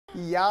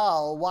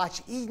Y'all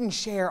watch Eat and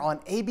Share on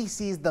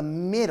ABC's The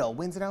Middle.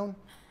 When's it on?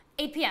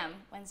 8 p.m.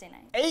 Wednesday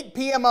night. 8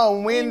 p.m.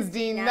 on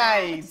Wednesday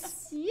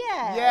nights.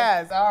 Yes.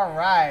 Yes, all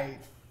right.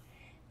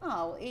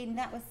 Oh, Eden,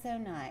 that was so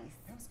nice.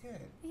 That was good.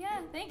 Yeah,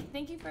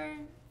 thank you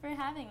for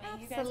having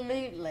me.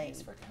 Absolutely.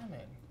 Thanks for coming.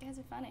 You guys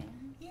are funny.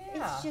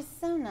 Yeah. It's just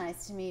so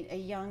nice to meet a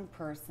young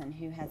person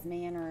who has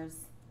manners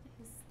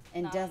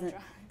and not on doesn't,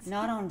 drugs.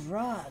 not on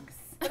drugs,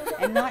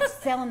 and not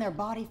selling their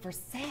body for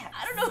sex.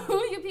 I don't know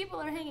who you people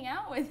are hanging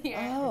out with here.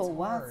 Oh, It's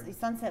wow, hard.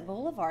 Sunset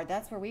Boulevard,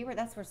 that's where we were,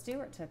 that's where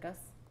Stuart took us.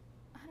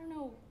 I don't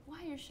know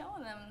why you're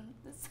showing them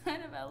this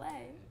side of LA.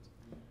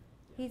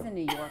 He's a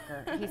New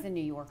Yorker. He's a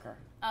New Yorker.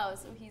 Oh,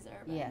 so he's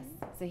urban. Yes.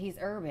 So he's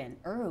urban.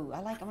 Oh, I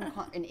want to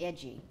call it an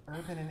edgy.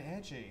 Urban and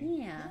edgy.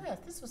 Yeah. Yes,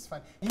 this was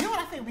fun. You know what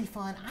I think would be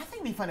fun? I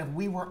think it'd be fun if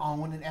we were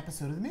on an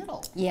episode of The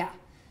Middle. Yeah.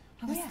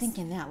 I was Yes.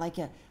 thinking that, like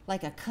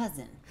a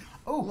cousin.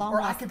 Oh, Long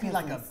or I lost could be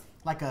cousins.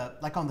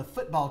 like on the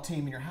football team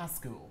in your high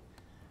school.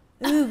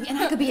 Ooh, and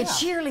I could be Yeah. a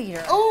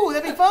cheerleader. Oh,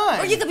 that'd be fun.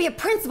 Or you could be a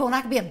principal and I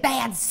could be a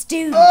bad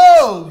student.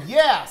 Oh,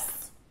 yes.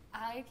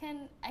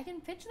 I can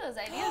pitch those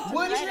ideas. to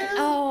Would the you? writers.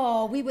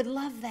 Oh, we would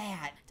love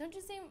that. Don't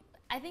you seem?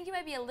 I think you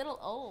might be a little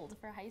old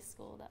for high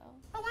school, though.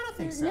 Oh, I don't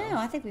think so. No,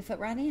 I think we fit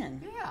right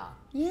in. Yeah.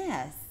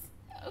 Yes.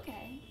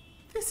 Okay.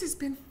 This has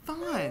been fun.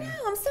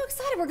 Oh, I'm so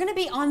excited. We're going to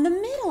be on The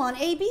Middle on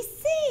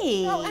ABC.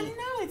 Oh, I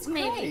know. It's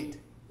Maybe. great.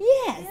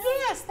 Yes.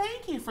 Yes,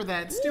 thank you for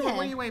that. Stuart, Yeah.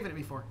 what are you waving at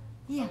me for?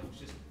 Yeah. It's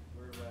just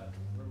we're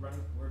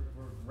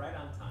right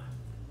on time.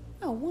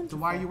 Oh, wonderful.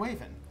 So why are you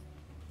waving?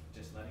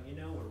 Just letting you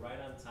know we're right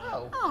on time.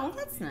 Oh. Oh,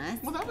 that's nice.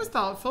 Well, that was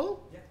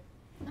thoughtful. Yeah.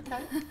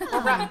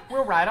 Okay.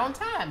 We're right on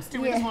time.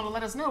 Stuart Yeah. just want to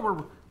let us know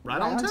we're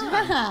right on on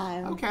time.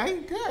 time. Okay,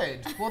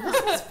 good. Well,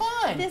 this was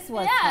fun. This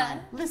was Yeah.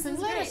 fun. Listen,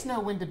 let us know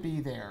when to be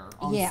there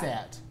on Yeah.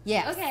 set.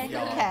 Yes. Okay.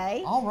 Yeah.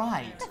 Okay. All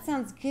right. That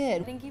sounds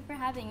good. Thank you for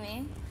having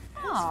me.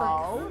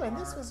 Oh. And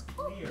this was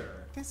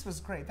Clear.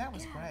 great. That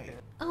was great.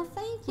 Oh,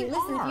 thank you. We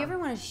Listen, if are. you ever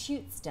want to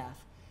shoot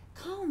stuff,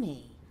 call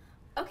me.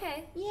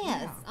 Okay.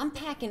 Yes, Yeah. I'm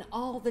packing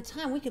all the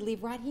time. We could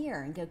leave right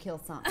here and go kill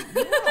something.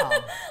 Yeah.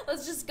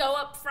 Let's just go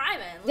up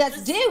Fryman.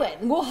 Let's do it.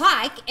 And we'll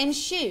hike and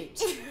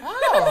shoot.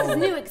 Oh,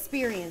 New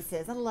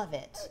experiences. I love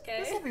it.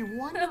 Okay. this will be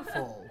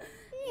wonderful.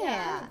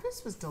 Yeah.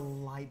 This was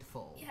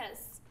delightful.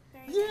 Yes.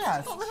 Very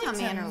Yes. Oh, great how to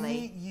mannerly.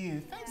 meet you.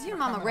 Thanks Your for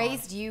mama coming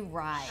raised you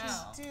right.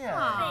 Oh. on. Did.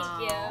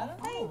 Thank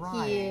you. All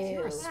right. you.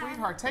 You're a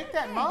sweetheart. Take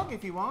that mug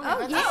if you want. Oh,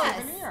 That's yes.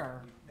 a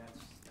souvenir.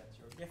 That's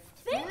your gift.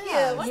 Thank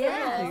Yes, you. Wonderful.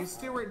 Thank you.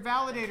 Stuart,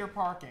 validator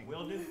parking.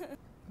 Will do.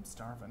 I'm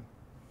starving.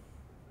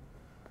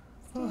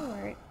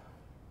 Stuart,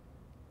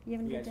 you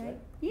having a You good guys day? ready?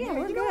 Yeah,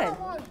 we're you know what good.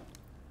 I want?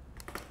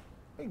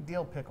 Big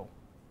dill pickle.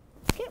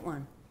 Get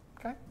one.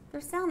 Okay.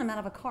 They're selling them out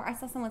of a cart. I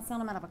saw someone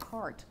selling them out of a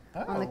cart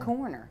on the Oh.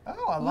 corner.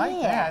 Oh, I like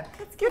Yeah, that.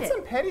 let's Get get some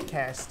it. petty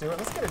cash, Stuart.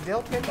 Let's get a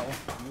dill pickle.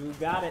 You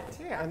got it.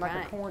 Yeah, and like a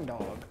Right. corn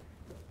dog.